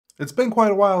It's been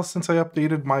quite a while since I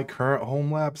updated my current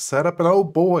home lab setup, and oh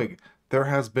boy, there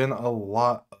has been a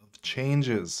lot of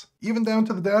changes. Even down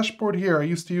to the dashboard here, I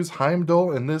used to use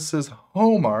Heimdall, and this is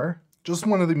Homar, just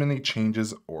one of the many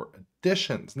changes or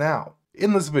additions. Now,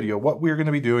 in this video, what we're going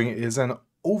to be doing is an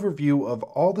overview of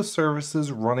all the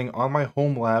services running on my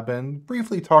home lab and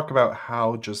briefly talk about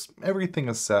how just everything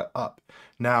is set up.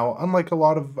 Now, unlike a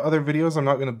lot of other videos, I'm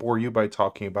not going to bore you by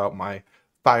talking about my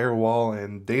firewall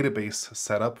and database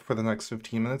setup for the next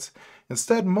 15 minutes.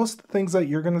 Instead, most of the things that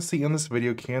you're going to see in this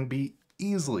video can be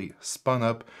easily spun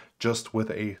up just with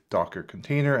a Docker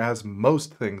container, as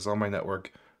most things on my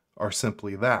network are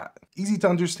simply that. Easy to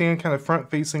understand kind of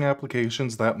front-facing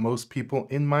applications that most people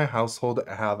in my household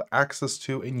have access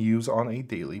to and use on a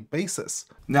daily basis.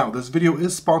 Now, this video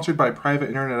is sponsored by Private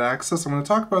Internet Access. I'm going to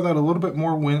talk about that a little bit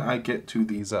more when I get to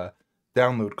these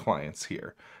download clients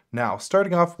here. Now,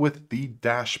 starting off with the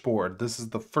dashboard, this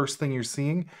is the first thing you're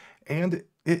seeing, and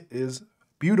it is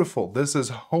beautiful. This is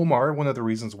Homar. One of the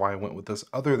reasons why I went with this,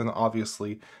 other than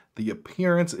obviously the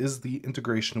appearance, is the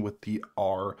integration with the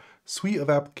R suite of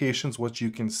applications, which you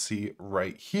can see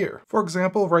right here. For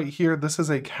example, right here, this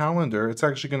is a calendar. It's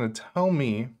actually going to tell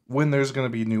me when there's going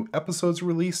to be new episodes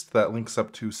released. That links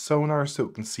up to Sonar, so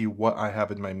it can see what I have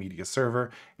in my media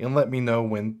server and let me know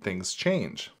when things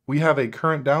change. We have a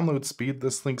current download speed.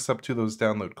 This links up to those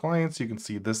download clients. You can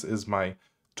see this is my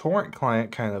torrent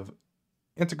client kind of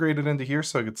integrated into here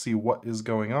so I could see what is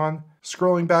going on.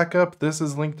 Scrolling back up, this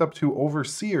is linked up to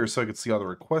Overseer so I could see all the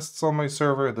requests on my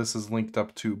server. This is linked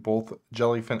up to both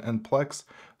Jellyfin and Plex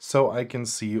so I can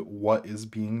see what is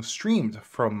being streamed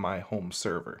from my home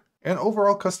server. And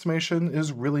overall customization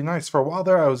is really nice. For a while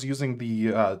there, I was using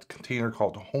the container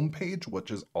called Homepage,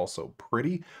 which is also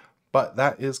pretty, but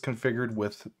that is configured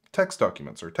with text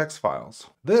documents or text files.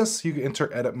 This, you can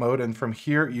enter edit mode, and from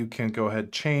here you can go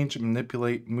ahead, change,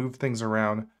 manipulate, move things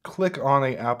around, click on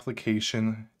a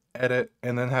application, edit,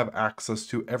 and then have access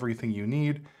to everything you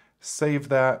need. Save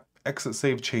that, exit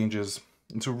save changes.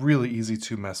 It's really easy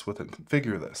to mess with and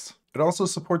configure this. It also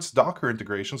supports Docker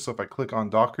integration, so if I click on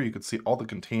Docker, you can see all the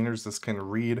containers this can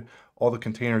read, all the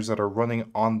containers that are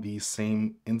running on the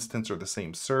same instance or the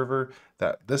same server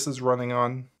that this is running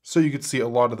on. So you can see a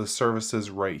lot of the services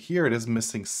right here. It is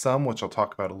missing some, which I'll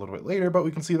talk about a little bit later, but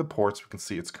we can see the ports, we can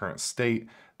see its current state,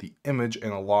 the image,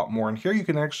 and a lot more. And here you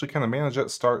can actually kind of manage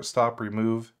it, start, stop,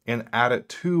 remove, and add it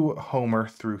to Homer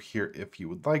through here if you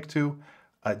would like to.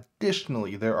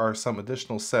 Additionally, there are some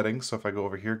additional settings. So if I go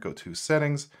over here, go to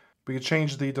settings, we could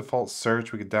change the default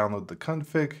search, we could download the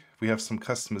config. We have some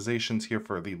customizations here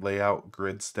for the layout,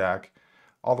 grid stack,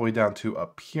 all the way down to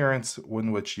appearance,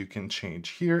 in which you can change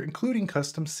here, including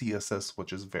custom CSS,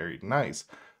 which is very nice.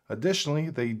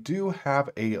 Additionally, they do have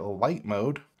a light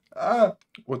mode,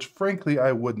 which frankly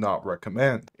I would not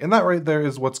recommend. And that right there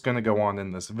is what's going to go on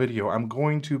in this video. I'm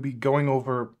going to be going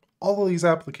over all of these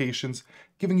applications,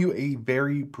 giving you a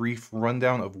very brief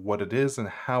rundown of what it is and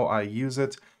how I use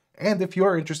it. And if you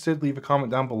are interested, leave a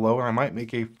comment down below and I might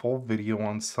make a full video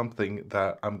on something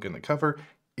that I'm going to cover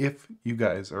if you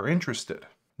guys are interested.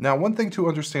 Now, one thing to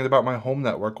understand about my home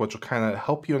network, which will kind of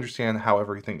help you understand how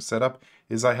everything's set up,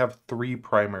 is I have three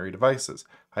primary devices.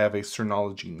 I have a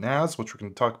Synology NAS, which we're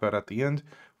going to talk about at the end.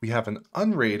 We have an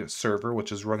UNRAID server,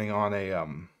 which is running on a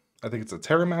I think it's a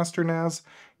TerraMaster NAS,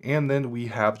 and then we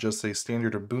have just a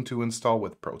standard Ubuntu install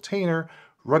with Portainer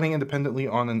running independently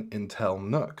on an Intel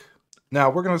NUC. Now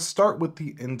we're going to start with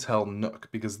the Intel NUC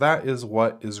because that is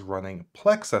what is running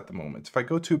Plex at the moment. If I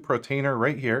go to Portainer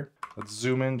right here, let's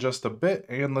zoom in just a bit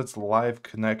and let's live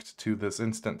connect to this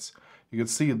instance. You can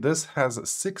see this has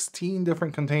 16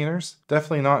 different containers.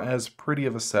 Definitely not as pretty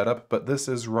of a setup, but this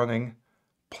is running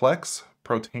Plex,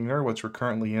 Portainer, which we're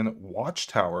currently in,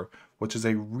 Watchtower, which is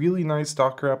a really nice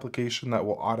Docker application that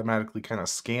will automatically kind of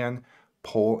scan,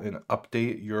 pull, and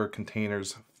update your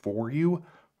containers for you.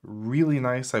 Really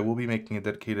nice. I will be making a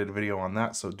dedicated video on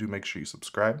that, so do make sure you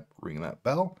subscribe, ring that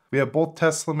bell. We have both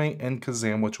TeslaMate and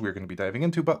Kazam, which we're going to be diving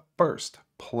into, but first,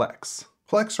 Plex.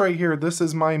 Plex right here, this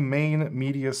is my main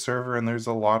media server and there's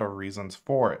a lot of reasons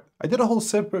for it. I did a whole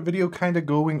separate video kind of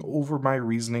going over my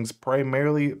reasonings.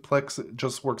 Primarily, Plex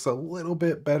just works a little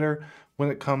bit better when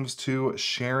it comes to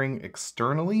sharing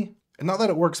externally. And not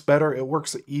that it works better, it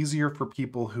works easier for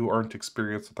people who aren't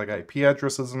experienced with like IP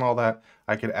addresses and all that.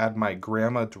 I could add my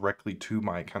grandma directly to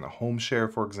my kind of home share,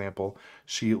 for example.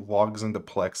 She logs into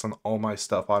Plex and all my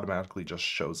stuff automatically just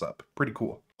shows up. Pretty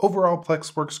cool. Overall,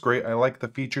 Plex works great. I like the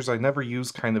features. I never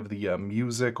use kind of the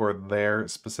music or their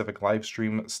specific live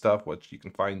stream stuff, which you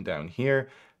can find down here.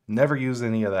 Never use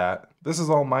any of that. This is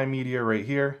all my media right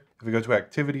here. If we go to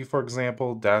activity, for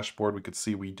example, dashboard, we could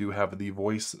see we do have the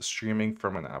voice streaming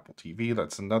from an Apple TV.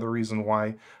 That's another reason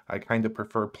why I kind of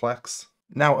prefer Plex.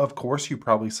 Now, of course, you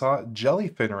probably saw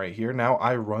Jellyfin right here. Now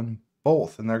I run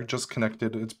both, and they're just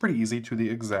connected. It's pretty easy to the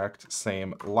exact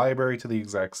same library, to the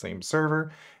exact same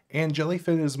server. And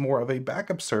Jellyfin is more of a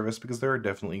backup service because there are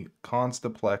definitely cons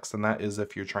to Plex, and that is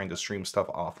if you're trying to stream stuff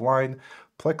offline.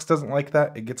 Plex doesn't like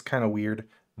that. It gets kind of weird.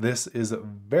 This is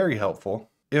very helpful.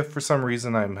 If for some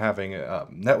reason I'm having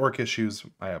network issues,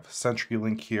 I have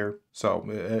CenturyLink here, so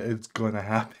it's going to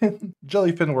happen.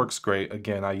 Jellyfin works great.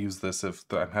 Again, I use this if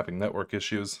I'm having network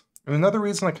issues. And another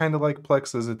reason I kind of like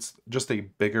Plex is it's just a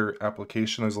bigger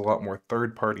application. There's a lot more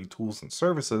third-party tools and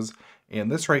services,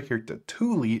 and this right here,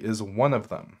 Tatuli, is one of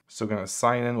them. So I'm going to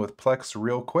sign in with Plex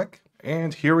real quick.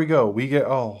 And here we go. We get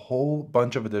a whole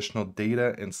bunch of additional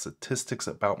data and statistics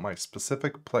about my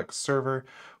specific Plex server.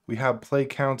 We have play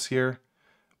counts here.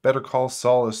 Better Call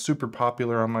Saul is super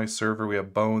popular on my server. We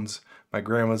have Bones. My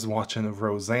grandma's watching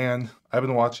Roseanne. I've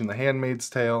been watching The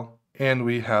Handmaid's Tale. And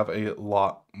we have a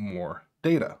lot more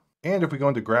data. And if we go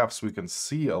into graphs, we can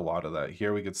see a lot of that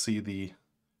here. We can see the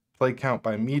play count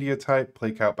by media type,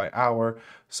 play count by hour.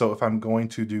 So if I'm going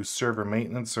to do server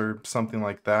maintenance or something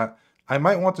like that, I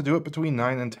might want to do it between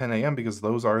 9 and 10 a.m. because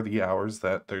those are the hours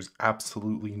that there's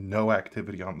absolutely no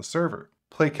activity on the server.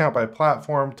 Play count by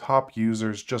platform, top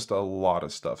users, just a lot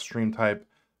of stuff. Stream type,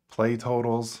 play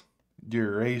totals,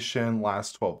 duration,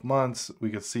 last 12 months. We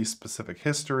could see specific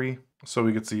history. So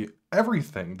we could see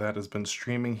everything that has been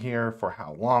streaming here for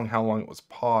how long it was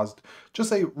paused.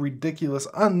 Just a ridiculous,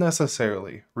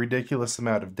 unnecessarily ridiculous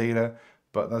amount of data.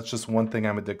 But that's just one thing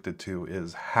I'm addicted to,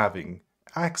 is having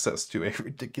access to a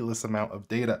ridiculous amount of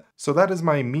data. So that is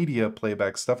my media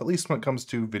playback stuff, at least when it comes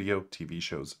to video, TV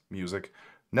shows, music.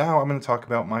 Now I'm going to talk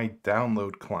about my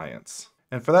download clients.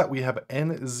 And for that, we have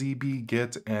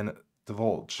NZBGit and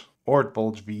Divulge, or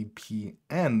Divulge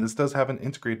VPN. This does have an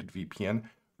integrated VPN.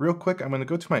 Real quick, I'm going to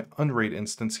go to my UNRAID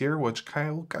instance here, which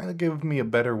will kind of give me a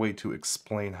better way to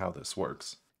explain how this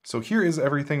works. So here is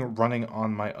everything running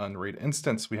on my UNRAID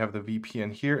instance. We have the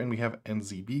VPN here, and we have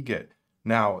NZBGit.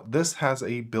 Now, this has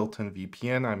a built-in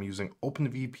VPN. I'm using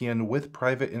OpenVPN with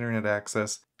private internet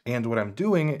access. And what I'm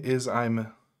doing is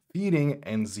I'm feeding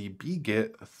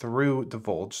NZBGit through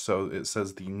Divulge. So it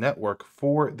says the network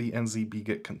for the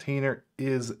NZBGit container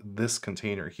is this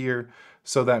container here.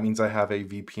 So that means I have a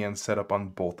VPN set up on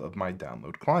both of my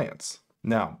download clients.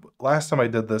 Now, last time I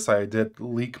did this, I did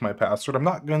leak my password. I'm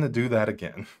not going to do that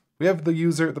again. We have the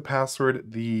user, the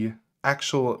password, the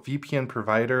actual VPN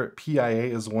provider.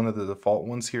 PIA is one of the default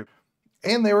ones here.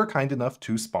 And they were kind enough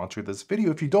to sponsor this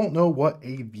video. If you don't know what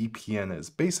a VPN is,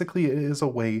 basically it is a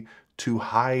way to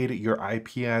hide your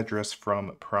IP address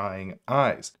from prying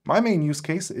eyes. My main use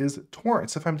case is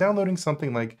torrents. If I'm downloading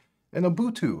something like an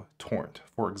Ubuntu torrent,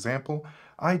 for example,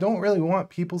 I don't really want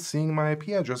people seeing my IP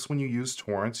address. When you use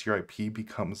torrents, your IP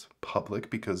becomes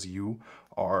public because you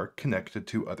are connected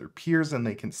to other peers and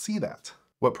they can see that.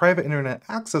 What private internet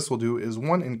access will do is,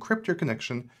 one, encrypt your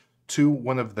connection to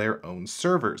one of their own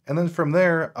servers. And then from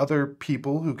there, other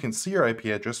people who can see your IP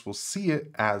address will see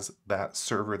it as that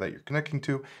server that you're connecting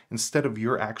to instead of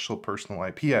your actual personal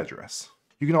IP address.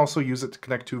 You can also use it to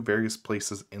connect to various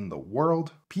places in the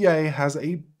world. PIA has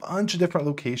a bunch of different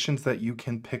locations that you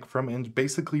can pick from and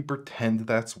basically pretend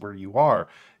that's where you are.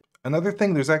 Another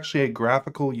thing, there's actually a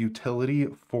graphical utility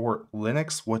for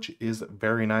Linux, which is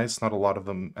very nice. Not a lot of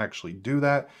them actually do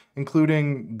that,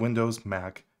 including Windows,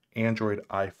 Mac, Android,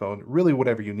 iPhone, really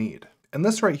whatever you need. And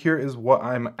this right here is what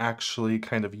I'm actually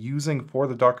kind of using for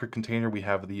the Docker container. We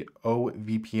have the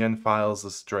OVPN files.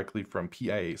 This is directly from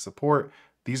PIA support.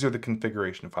 These are the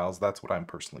configuration files. That's what I'm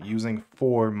personally using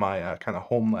for my kind of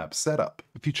home lab setup.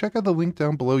 If you check out the link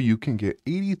down below, you can get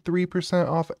 83%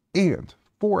 off and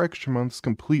 4 extra months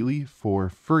completely for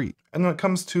free. And when it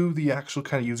comes to the actual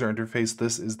kind of user interface,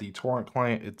 this is the torrent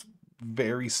client. It's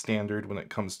very standard when it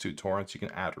comes to torrents. You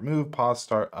can add, remove, pause,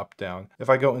 start, up, down.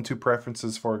 If I go into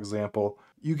preferences, for example,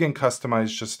 you can customize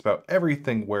just about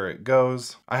everything where it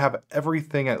goes. I have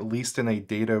everything at least in a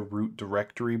data root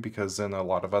directory because then a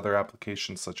lot of other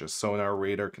applications such as Sonar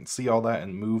Radar can see all that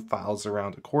and move files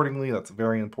around accordingly. That's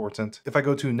very important. If I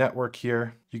go to network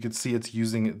here, you can see it's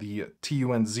using the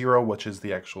TUN0, which is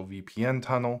the actual VPN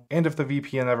tunnel. And if the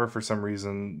VPN ever for some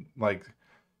reason, like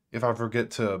if I forget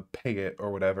to pay it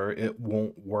or whatever, it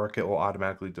won't work. It will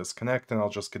automatically disconnect and I'll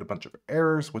just get a bunch of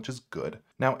errors, which is good.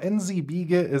 Now,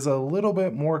 NZBGit is a little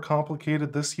bit more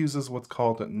complicated. This uses what's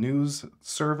called news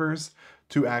servers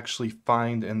to actually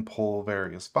find and pull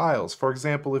various files. For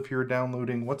example, if you're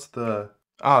downloading,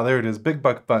 there it is, Big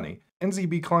Buck Bunny.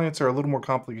 NZB clients are a little more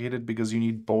complicated because you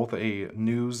need both a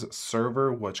news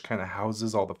server, which kind of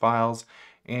houses all the files,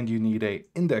 and you need a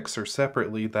indexer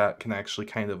separately that can actually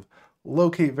kind of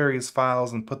locate various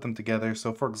files and put them together.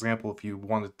 So for example, if you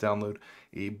wanted to download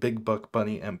a Big Buck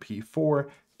Bunny MP4,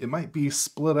 it might be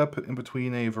split up in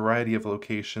between a variety of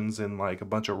locations in like a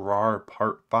bunch of raw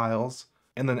part files.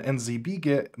 And then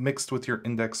NZBGet mixed with your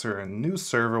indexer and news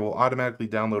server will automatically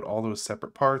download all those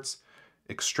separate parts,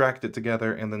 extract it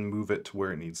together, and then move it to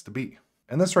where it needs to be.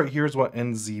 And this right here is what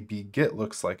NZBGet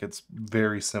looks like. It's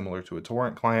very similar to a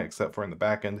torrent client, except for in the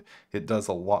backend, it does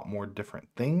a lot more different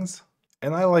things.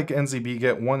 And I like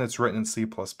NZBGet. One, it's written in C++,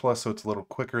 so it's a little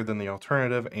quicker than the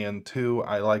alternative, and two,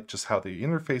 I like just how the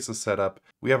interface is set up.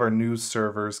 We have our news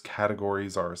servers,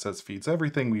 categories, RSS feeds,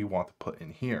 everything we want to put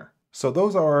in here. So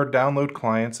those are our download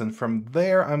clients, and from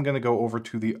there, I'm going to go over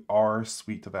to the R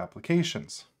suite of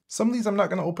applications. Some of these I'm not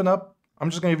going to open up. I'm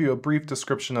just going to give you a brief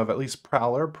description of at least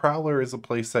Prowler. Prowler is a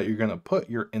place that you're going to put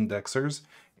your indexers,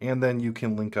 and then you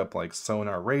can link up like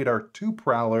Sonar Radar to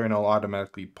Prowler, and it'll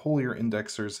automatically pull your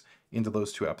indexers into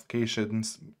those two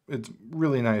applications. It's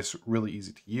really nice, really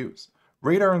easy to use.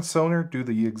 Radar and Sonar do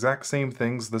the exact same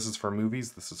things. This is for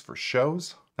movies, this is for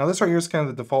shows. Now this right here is kind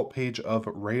of the default page of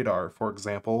Radar, for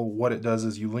example. What it does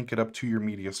is you link it up to your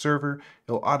media server.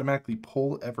 It'll automatically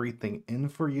pull everything in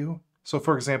for you. So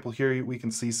for example, here we can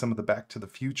see some of the Back to the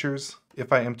Futures.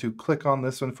 If I am to click on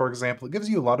this one, for example, it gives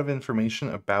you a lot of information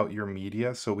about your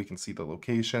media, so we can see the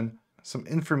location. Some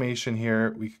information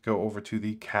here. We could go over to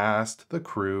the cast, the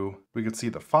crew. We could see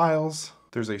the files.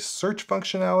 There's a search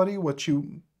functionality, which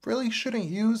you really shouldn't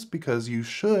use because you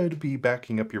should be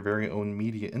backing up your very own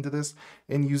media into this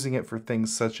and using it for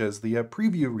things such as the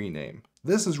preview rename.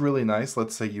 This is really nice.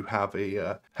 Let's say you have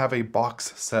a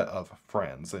box set of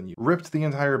Friends and you ripped the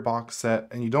entire box set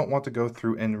and you don't want to go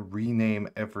through and rename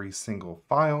every single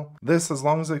file. This, as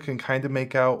long as it can kind of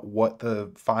make out what the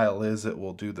file is, it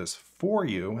will do this for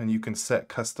you, and you can set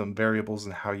custom variables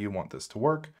in how you want this to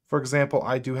work. For example,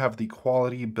 I do have the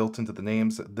quality built into the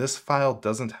names. This file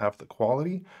doesn't have the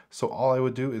quality, so all I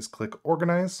would do is click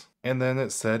organize, and then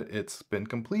it said it's been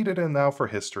completed. And now for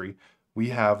history,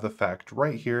 we have the fact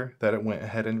right here that it went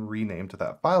ahead and renamed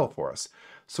that file for us.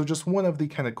 So just one of the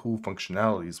kind of cool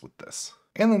functionalities with this.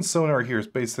 And then Sonar here is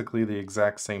basically the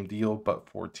exact same deal, but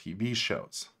for TV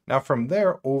shows. Now from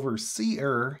there,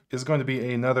 Overseer is going to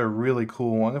be another really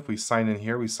cool one. If we sign in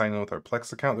here, we sign in with our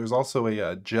Plex account. There's also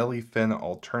a Jellyfin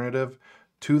alternative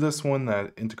to this one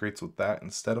that integrates with that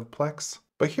instead of Plex.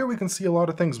 But here we can see a lot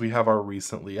of things. We have our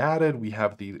recently added, we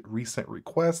have the recent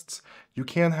requests. You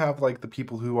can have like the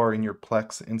people who are in your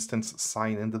Plex instance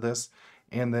sign into this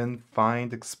and then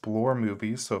find, explore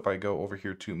movies. So if I go over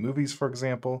here to movies, for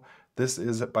example, this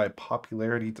is by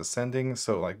popularity descending.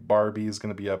 So like Barbie is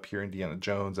going to be up here, Indiana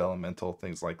Jones, Elemental,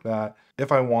 things like that.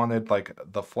 If I wanted like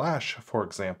The Flash, for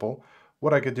example,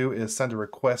 what I could do is send a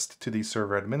request to the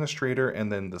server administrator,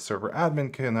 and then the server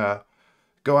admin can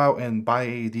go out and buy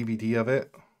a DVD of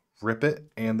it, rip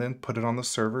it, and then put it on the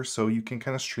server so you can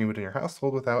kind of stream it in your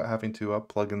household without having to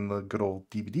plug in the good old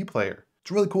DVD player. It's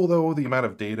really cool though, the amount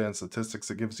of data and statistics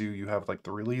it gives you. You have like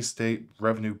the release date,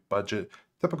 revenue, budget,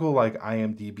 typical like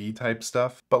IMDb type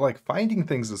stuff. But like finding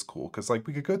things is cool because like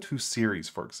we could go to series,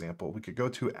 for example. We could go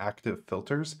to active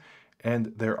filters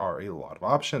and there are a lot of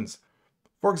options.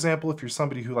 For example, if you're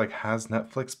somebody who like has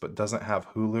Netflix but doesn't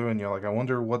have Hulu and you're like, I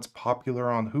wonder what's popular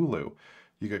on Hulu.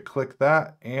 You could click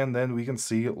that, and then we can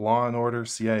see Law & Order,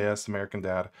 CIS, American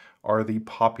Dad are the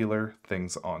popular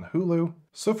things on Hulu.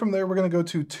 So from there, we're going to go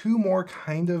to two more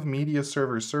kind of media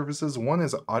server services. One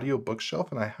is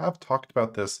Audiobookshelf, and I have talked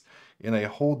about this in a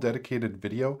whole dedicated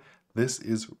video. This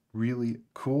is really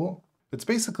cool. It's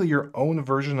basically your own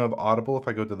version of Audible. If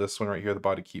I go to this one right here, the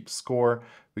Body Keeps Score,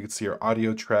 we can see our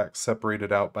audio tracks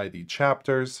separated out by the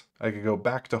chapters. I could go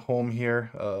back to home here.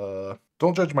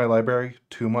 Don't judge my library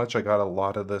too much. I got a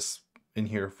lot of this in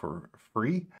here for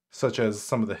free, such as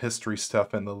some of the history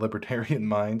stuff and the libertarian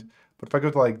mind. But if I go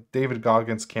to like David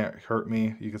Goggins Can't Hurt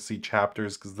Me, you can see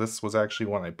chapters, because this was actually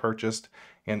one I purchased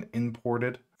and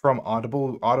imported from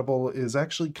Audible. Audible is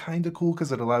actually kind of cool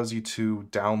because it allows you to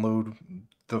download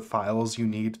the files you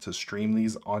need to stream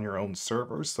these on your own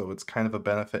server, so it's kind of a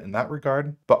benefit in that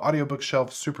regard. But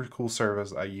Audiobookshelf, super cool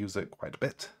service. I use it quite a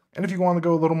bit. And if you want to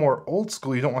go a little more old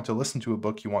school, you don't want to listen to a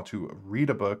book, you want to read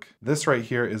a book, this right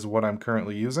here is what I'm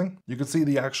currently using. You can see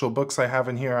the actual books I have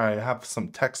in here. I have some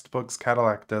textbooks.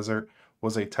 Cadillac Desert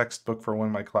was a textbook for one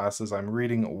of my classes. I'm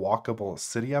reading Walkable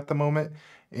City at the moment,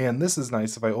 and this is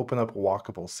nice. If I open up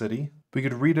Walkable City, we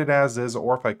could read it as is,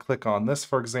 or if I click on this,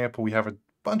 for example, we have a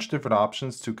bunch of different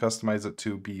options to customize it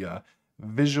to be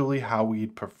visually how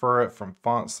we'd prefer it, from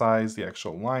font size, the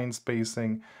actual line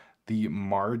spacing, the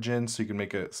margin, so you can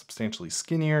make it substantially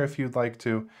skinnier if you'd like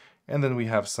to. And then we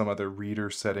have some other reader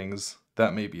settings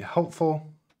that may be helpful,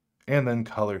 and then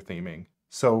color theming.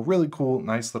 So really cool,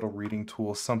 nice little reading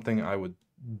tool, something I would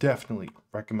definitely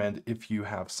recommend if you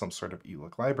have some sort of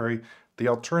ebook library. The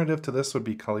alternative to this would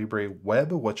be Calibre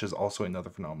Web, which is also another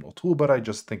phenomenal tool, but I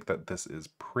just think that this is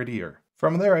prettier.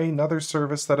 From there, another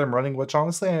service that I'm running, which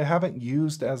honestly I haven't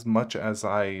used as much as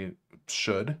I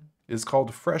should, is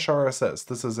called Fresh RSS.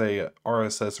 This is a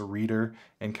RSS reader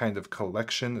and kind of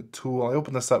collection tool. I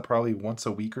open this up probably once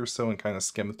a week or so and kind of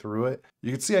skim through it.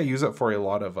 You can see I use it for a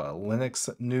lot of Linux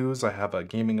news. I have a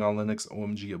Gaming on Linux,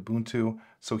 OMG Ubuntu.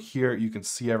 So here you can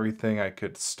see everything. I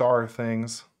could star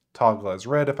things, toggle as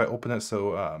read if I open it.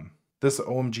 So this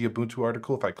OMG Ubuntu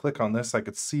article, if I click on this, I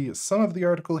could see some of the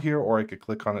article here, or I could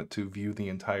click on it to view the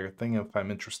entire thing if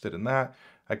I'm interested in that.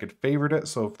 I could favorite it,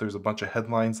 so if there's a bunch of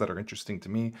headlines that are interesting to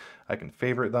me, I can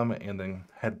favorite them and then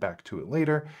head back to it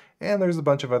later. And there's a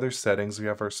bunch of other settings. We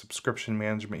have our subscription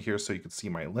management here, so you can see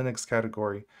my Linux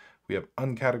category. We have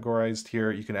uncategorized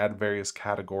here. You can add various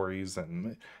categories,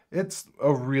 and it's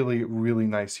a really, really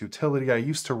nice utility. I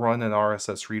used to run an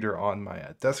RSS reader on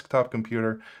my desktop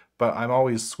computer, but I'm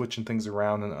always switching things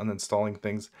around and uninstalling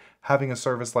things. Having a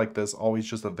service like this always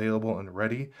just available and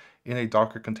ready in a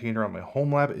Docker container on my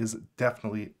home lab is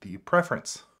definitely the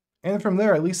preference. And from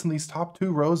there, at least in these top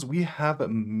two rows, we have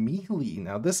Mealy.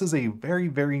 Now, this is a very,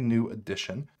 very new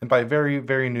addition. And by very,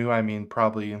 very new, I mean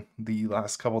probably the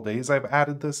last couple days I've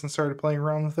added this and started playing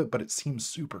around with it, but it seems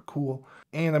super cool.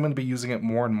 And I'm going to be using it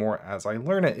more and more as I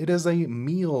learn it. It is a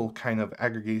meal kind of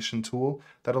aggregation tool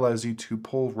that allows you to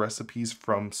pull recipes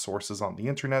from sources on the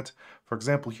internet. For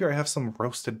example, here I have some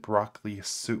roasted broccoli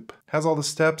soup. It has all the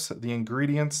steps, the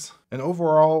ingredients, and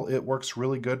overall it works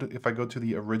really good. If I go to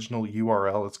the original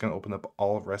URL, it's going to open up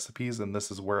all of recipes, and this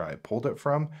is where I pulled it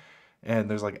from. And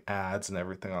there's like ads and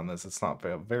everything on this. It's not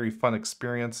a very fun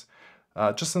experience.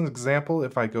 Just an example,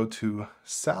 if I go to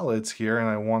salads here and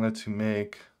I wanted to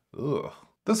make,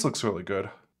 this looks really good.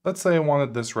 Let's say I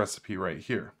wanted this recipe right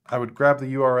here. I would grab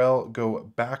the URL,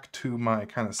 go back to my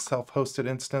kind of self-hosted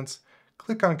instance,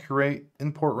 click on create,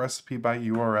 import recipe by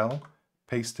URL,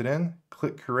 paste it in,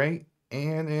 click create,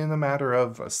 and in a matter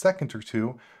of a second or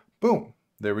two, boom,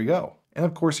 there we go. And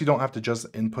of course, you don't have to just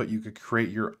input, you could create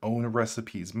your own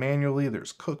recipes manually.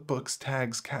 There's cookbooks,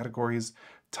 tags, categories,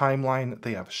 timeline.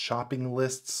 They have shopping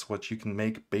lists, which you can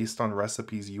make based on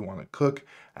recipes you want to cook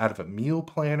out of a meal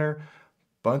planner.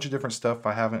 Bunch of different stuff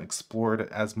I haven't explored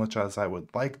as much as I would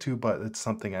like to, but it's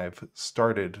something I've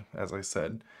started, as I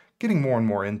said, getting more and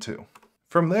more into.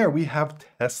 From there, we have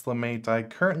TeslaMate. I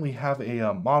currently have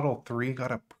a Model 3,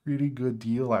 got a pretty good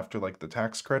deal after like the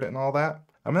tax credit and all that.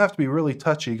 I'm gonna have to be really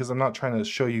touchy because I'm not trying to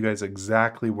show you guys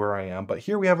exactly where I am, but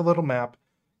here we have a little map.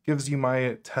 Gives you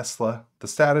my Tesla, the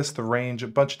status, the range, a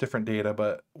bunch of different data,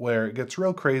 but where it gets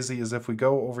real crazy is if we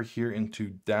go over here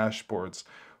into dashboards,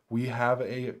 we have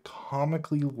a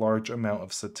comically large amount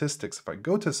of statistics. If I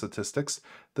go to statistics,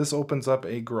 this opens up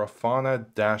a Grafana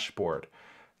dashboard.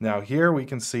 Now here we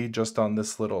can see just on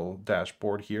this little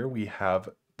dashboard here, we have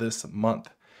this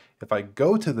month. If I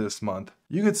go to this month,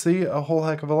 you could see a whole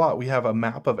heck of a lot. We have a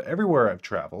map of everywhere I've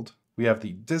traveled. We have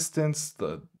the distance,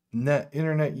 the net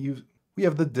internet use. We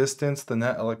have the distance, the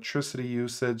net electricity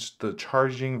usage, the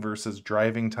charging versus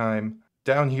driving time.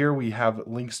 Down here we have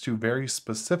links to very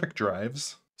specific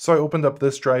drives. So I opened up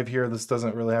this drive here. This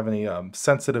doesn't really have any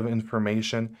sensitive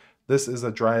information. This is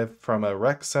a drive from a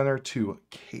rec center to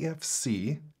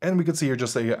KFC. And we can see here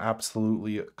just an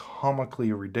absolutely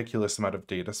comically ridiculous amount of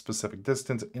data, specific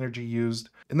distance, energy used.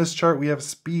 In this chart, we have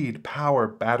speed, power,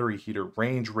 battery heater,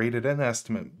 range, rated, and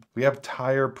estimate. We have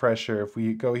tire pressure. If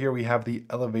we go here, we have the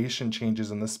elevation changes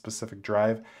in this specific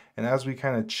drive. And as we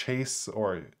kind of chase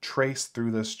or trace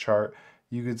through this chart,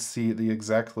 you could see the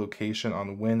exact location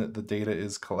on when the data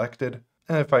is collected.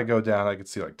 And if I go down, I could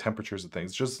see like temperatures and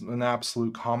things, just an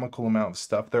absolute comical amount of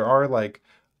stuff. There are like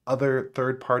other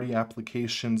third-party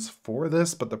applications for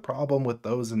this, but the problem with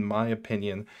those, in my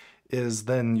opinion, is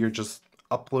then you're just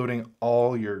uploading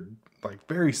all your like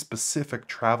very specific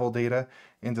travel data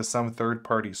into some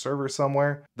third-party server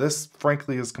somewhere. This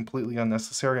frankly is completely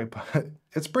unnecessary, but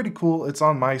it's pretty cool. It's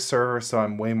on my server, so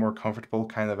I'm way more comfortable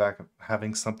kind of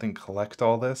having something collect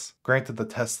all this. Granted, the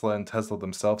Tesla and Tesla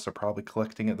themselves are probably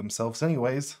collecting it themselves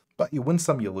anyways, but you win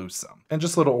some, you lose some. And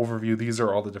just a little overview, these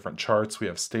are all the different charts. We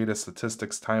have status,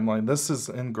 statistics, timeline. This is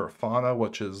in Grafana,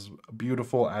 which is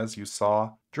beautiful as you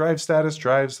saw. Drive status,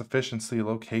 drives, efficiency,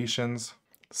 locations.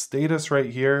 Status right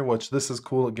here, which this is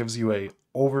cool. It gives you a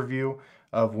overview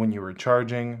of when you were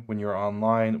charging, when you were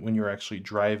online, when you were actually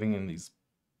driving in these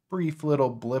brief little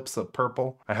blips of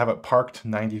purple. I have it parked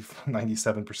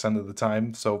 97% of the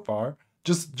time so far.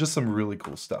 Just some really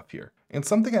cool stuff here. And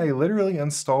something I literally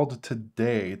installed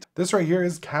today. This right here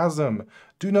is Chasm.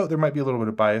 Do note there might be a little bit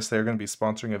of bias. They're going to be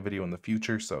sponsoring a video in the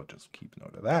future, so just keep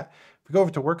note of that. If we go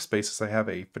over to Workspaces, I have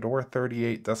a Fedora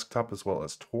 38 desktop as well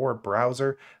as Tor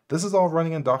browser. This is all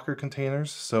running in Docker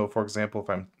containers. So for example, if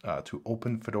I'm to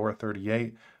open Fedora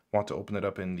 38, want to open it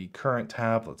up in the current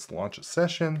tab, let's launch a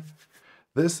session.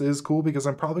 This is cool because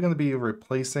I'm probably going to be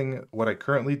replacing what I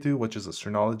currently do, which is a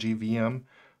Synology VM,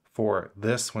 for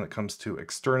this when it comes to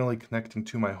externally connecting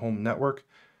to my home network.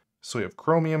 So we have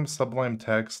Chromium, Sublime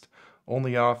Text,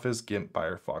 OnlyOffice, GIMP,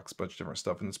 Firefox, bunch of different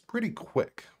stuff, and it's pretty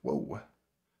quick. Whoa.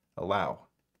 Allow.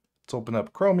 Let's open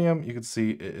up Chromium. You can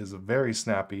see it is very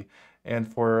snappy,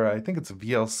 and for I think it's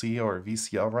VLC or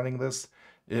VCL running this,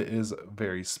 it is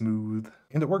very smooth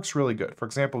and it works really good. For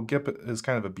example, GIMP is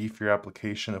kind of a beefier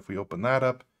application. If we open that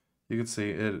up, you can see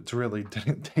it really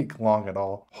didn't take long at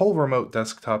all. Whole remote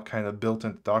desktop kind of built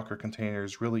into Docker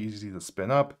containers, really easy to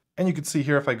spin up. And you can see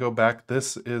here, if I go back,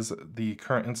 this is the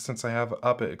current instance I have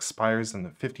up. It expires in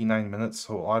 59 minutes,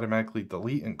 so it'll automatically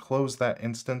delete and close that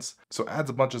instance. So it adds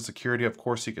a bunch of security. Of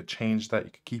course, you could change that.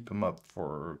 You could keep them up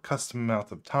for custom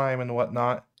amount of time and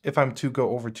whatnot. If I'm to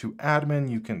go over to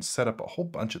admin, you can set up a whole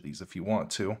bunch of these if you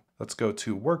want to. Let's go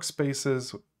to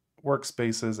Workspaces,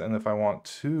 and if I want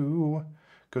to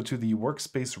go to the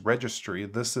Workspace registry,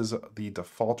 this is the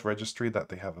default registry that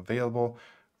they have available.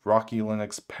 Rocky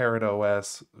Linux, Parrot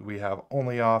OS, we have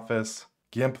OnlyOffice,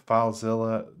 GIMP,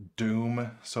 FileZilla,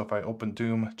 Doom. So if I open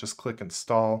Doom, just click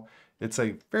install. It's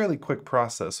a fairly quick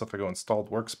process. So if I go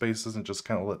installed Workspaces and just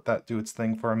kind of let that do its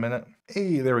thing for a minute.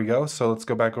 Hey, there we go. So let's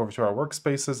go back over to our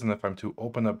Workspaces. And if I'm to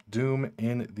open up Doom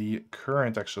in the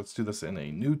current, actually let's do this in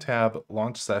a new tab,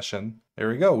 launch session. There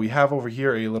we go. We have over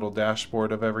here a little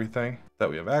dashboard of everything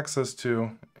that we have access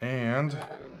to. And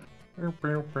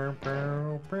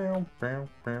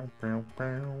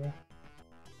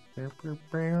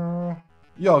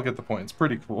y'all get the point. It's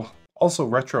pretty cool. Also,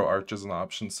 RetroArch is an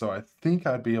option, so I think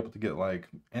I'd be able to get like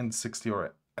N60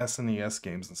 or SNES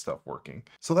games and stuff working.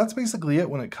 So that's basically it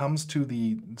when it comes to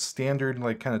the standard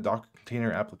like kind of Docker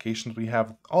container applications we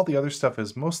have. All the other stuff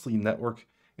is mostly network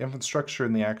infrastructure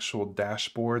in the actual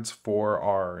dashboards for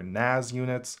our NAS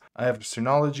units. I have a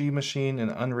Synology machine, an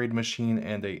UNRAID machine,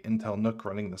 and a Intel NUC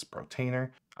running this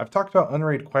Portainer. I've talked about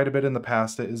UNRAID quite a bit in the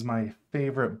past. It is my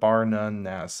favorite bar none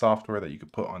NAS software that you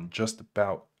could put on just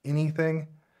about anything.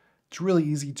 It's really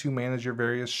easy to manage your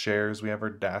various shares. We have our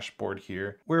dashboard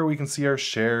here where we can see our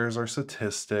shares, our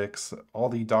statistics, all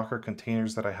the Docker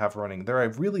containers that I have running there. I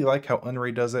really like how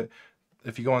UNRAID does it.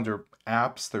 If you go under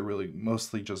apps, they're really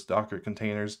mostly just Docker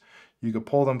containers. You could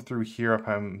pull them through here if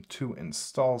I'm to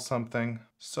install something,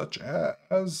 such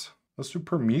as, let's do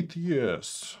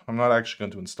Prometheus. I'm not actually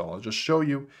going to install it, just show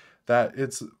you that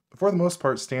it's, for the most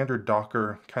part, standard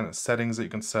Docker kind of settings that you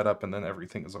can set up, and then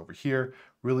everything is over here.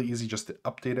 Really easy just to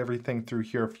update everything through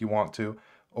here if you want to.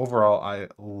 Overall, I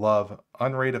love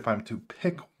UNRAID if I'm to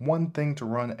pick one thing to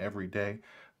run every day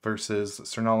versus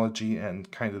Synology and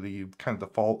kind of the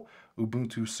default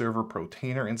Ubuntu server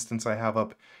Portainer instance I have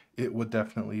up. It would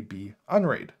definitely be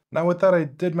UNRAID. Now with that, I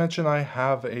did mention I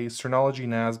have a Synology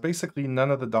NAS. Basically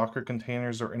none of the Docker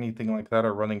containers or anything like that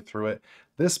are running through it.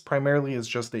 This primarily is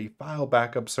just a file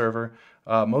backup server,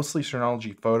 mostly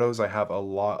Synology photos. I have a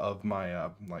lot of my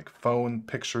like phone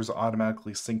pictures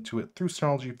automatically synced to it through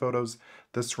Synology photos.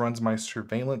 This runs my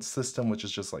surveillance system, which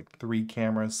is just like 3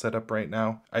 cameras set up right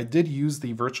now. I did use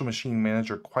the virtual machine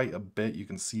manager quite a bit. You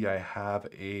can see I have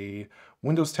a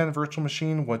Windows 10 virtual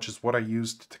machine, which is what I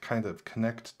used to kind of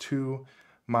connect to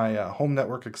my home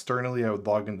network externally. I would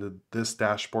log into this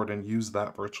dashboard and use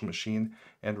that virtual machine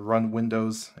and run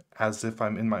Windows as if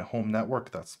I'm in my home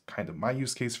network. That's kind of my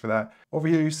use case for that. Over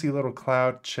here you see a little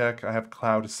cloud check. I have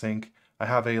cloud sync. I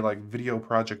have a like video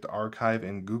project archive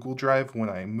in Google Drive. When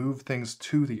I move things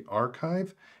to the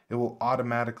archive, it will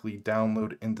automatically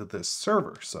download into this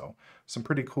server. So some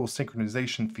pretty cool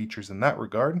synchronization features in that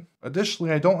regard.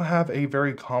 Additionally, I don't have a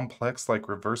very complex like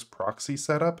reverse proxy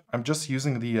setup. I'm just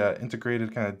using the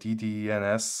integrated kind of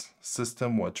DDNS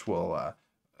system, which will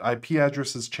IP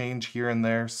addresses change here and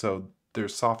there. So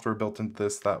there's software built into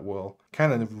this that will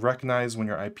kind of recognize when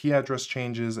your IP address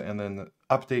changes and then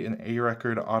update an A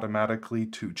record automatically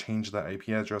to change that IP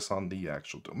address on the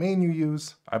actual domain you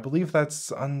use. I believe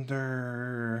that's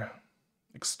under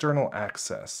external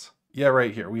access. Yeah,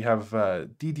 right here we have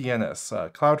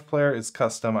DDNS. Cloudflare is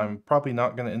custom. I'm probably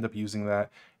not going to end up using that.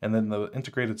 And then the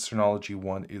integrated Synology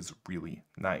one is really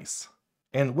nice.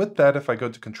 And with that, if I go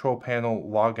to Control Panel,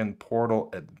 Login Portal,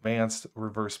 Advanced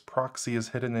Reverse Proxy is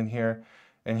hidden in here.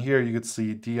 And here you can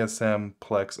see DSM,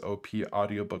 Plex, OP,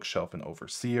 Audiobook Shelf, and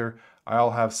Overseer.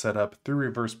 I'll have set up through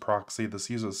Reverse Proxy. This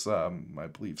uses, I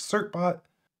believe, CertBot.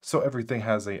 So everything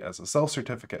has a SSL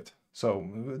certificate.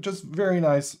 So just very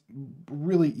nice,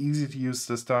 really easy to use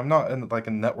system. I'm not like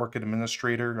a network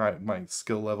administrator. My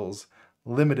skill level's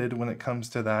limited when it comes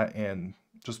to that, and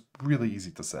just really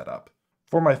easy to set up.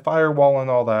 For my firewall and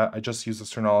all that, I just use a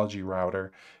Synology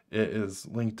router. It is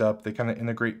linked up. They kind of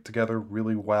integrate together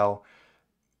really well.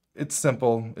 It's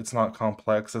simple. It's not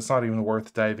complex. It's not even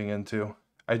worth diving into.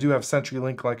 I do have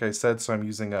CenturyLink, like I said, so I'm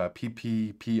using a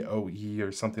PPPoE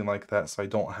or something like that, so I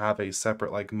don't have a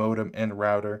separate like modem and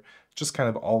router. Just kind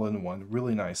of all in one.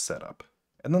 Really nice setup.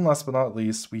 And then last but not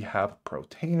least, we have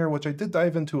Portainer, which I did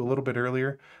dive into a little bit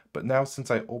earlier, but now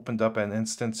since I opened up an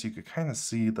instance, you could kind of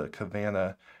see the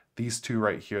Kavana. These two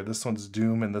right here, this one's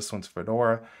Doom and this one's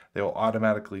Fedora. They will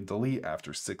automatically delete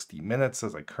after 60 minutes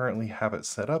as I currently have it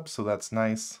set up, so that's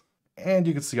nice. And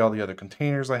you can see all the other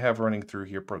containers I have running through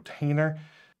here. Portainer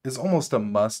is almost a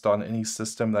must on any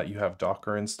system that you have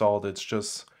Docker installed. It's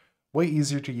just way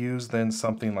easier to use than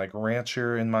something like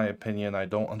Rancher, in my opinion. I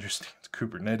don't understand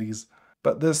Kubernetes.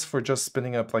 But this for just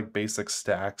spinning up like basic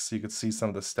stacks. You can see some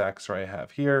of the stacks I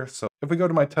have here. So if we go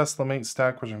to my Tesla Mate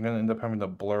stack, which I'm going to end up having to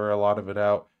blur a lot of it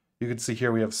out, you can see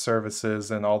here we have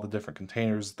services and all the different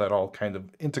containers that all kind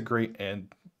of integrate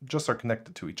and just are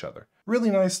connected to each other. Really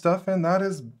nice stuff, and that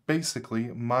is basically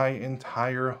my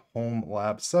entire home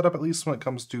lab setup, at least when it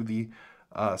comes to the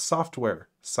software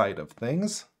side of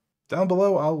things. Down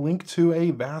below, I'll link to a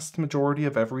vast majority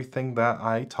of everything that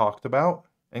I talked about,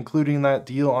 including that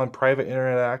deal on private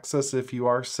internet access. If you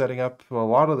are setting up a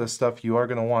lot of this stuff, you are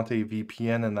going to want a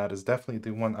VPN, and that is definitely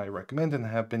the one I recommend and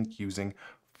have been using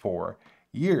for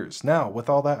years. Now, with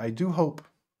all that, I do hope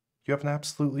you have an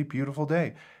absolutely beautiful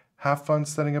day. Have fun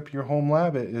setting up your home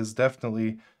lab. It is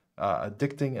definitely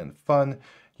addicting and fun.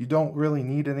 You don't really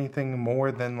need anything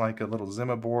more than like a little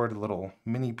Zimmer board, a little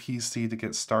mini PC to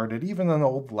get started. Even an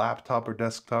old laptop or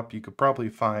desktop you could probably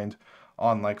find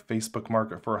on like Facebook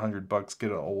Market for $100.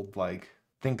 Get an old like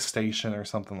ThinkStation or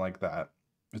something like that.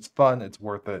 It's fun, it's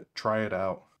worth it. Try it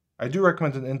out. I do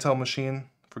recommend an Intel machine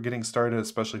for getting started,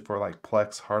 especially for like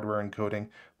Plex hardware encoding,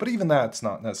 but even that's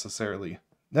not necessarily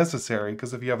necessary,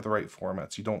 because if you have the right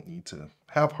formats, you don't need to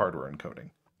have hardware encoding.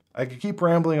 I could keep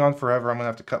rambling on forever. I'm going to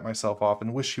have to cut myself off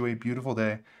and wish you a beautiful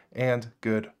day, and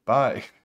goodbye.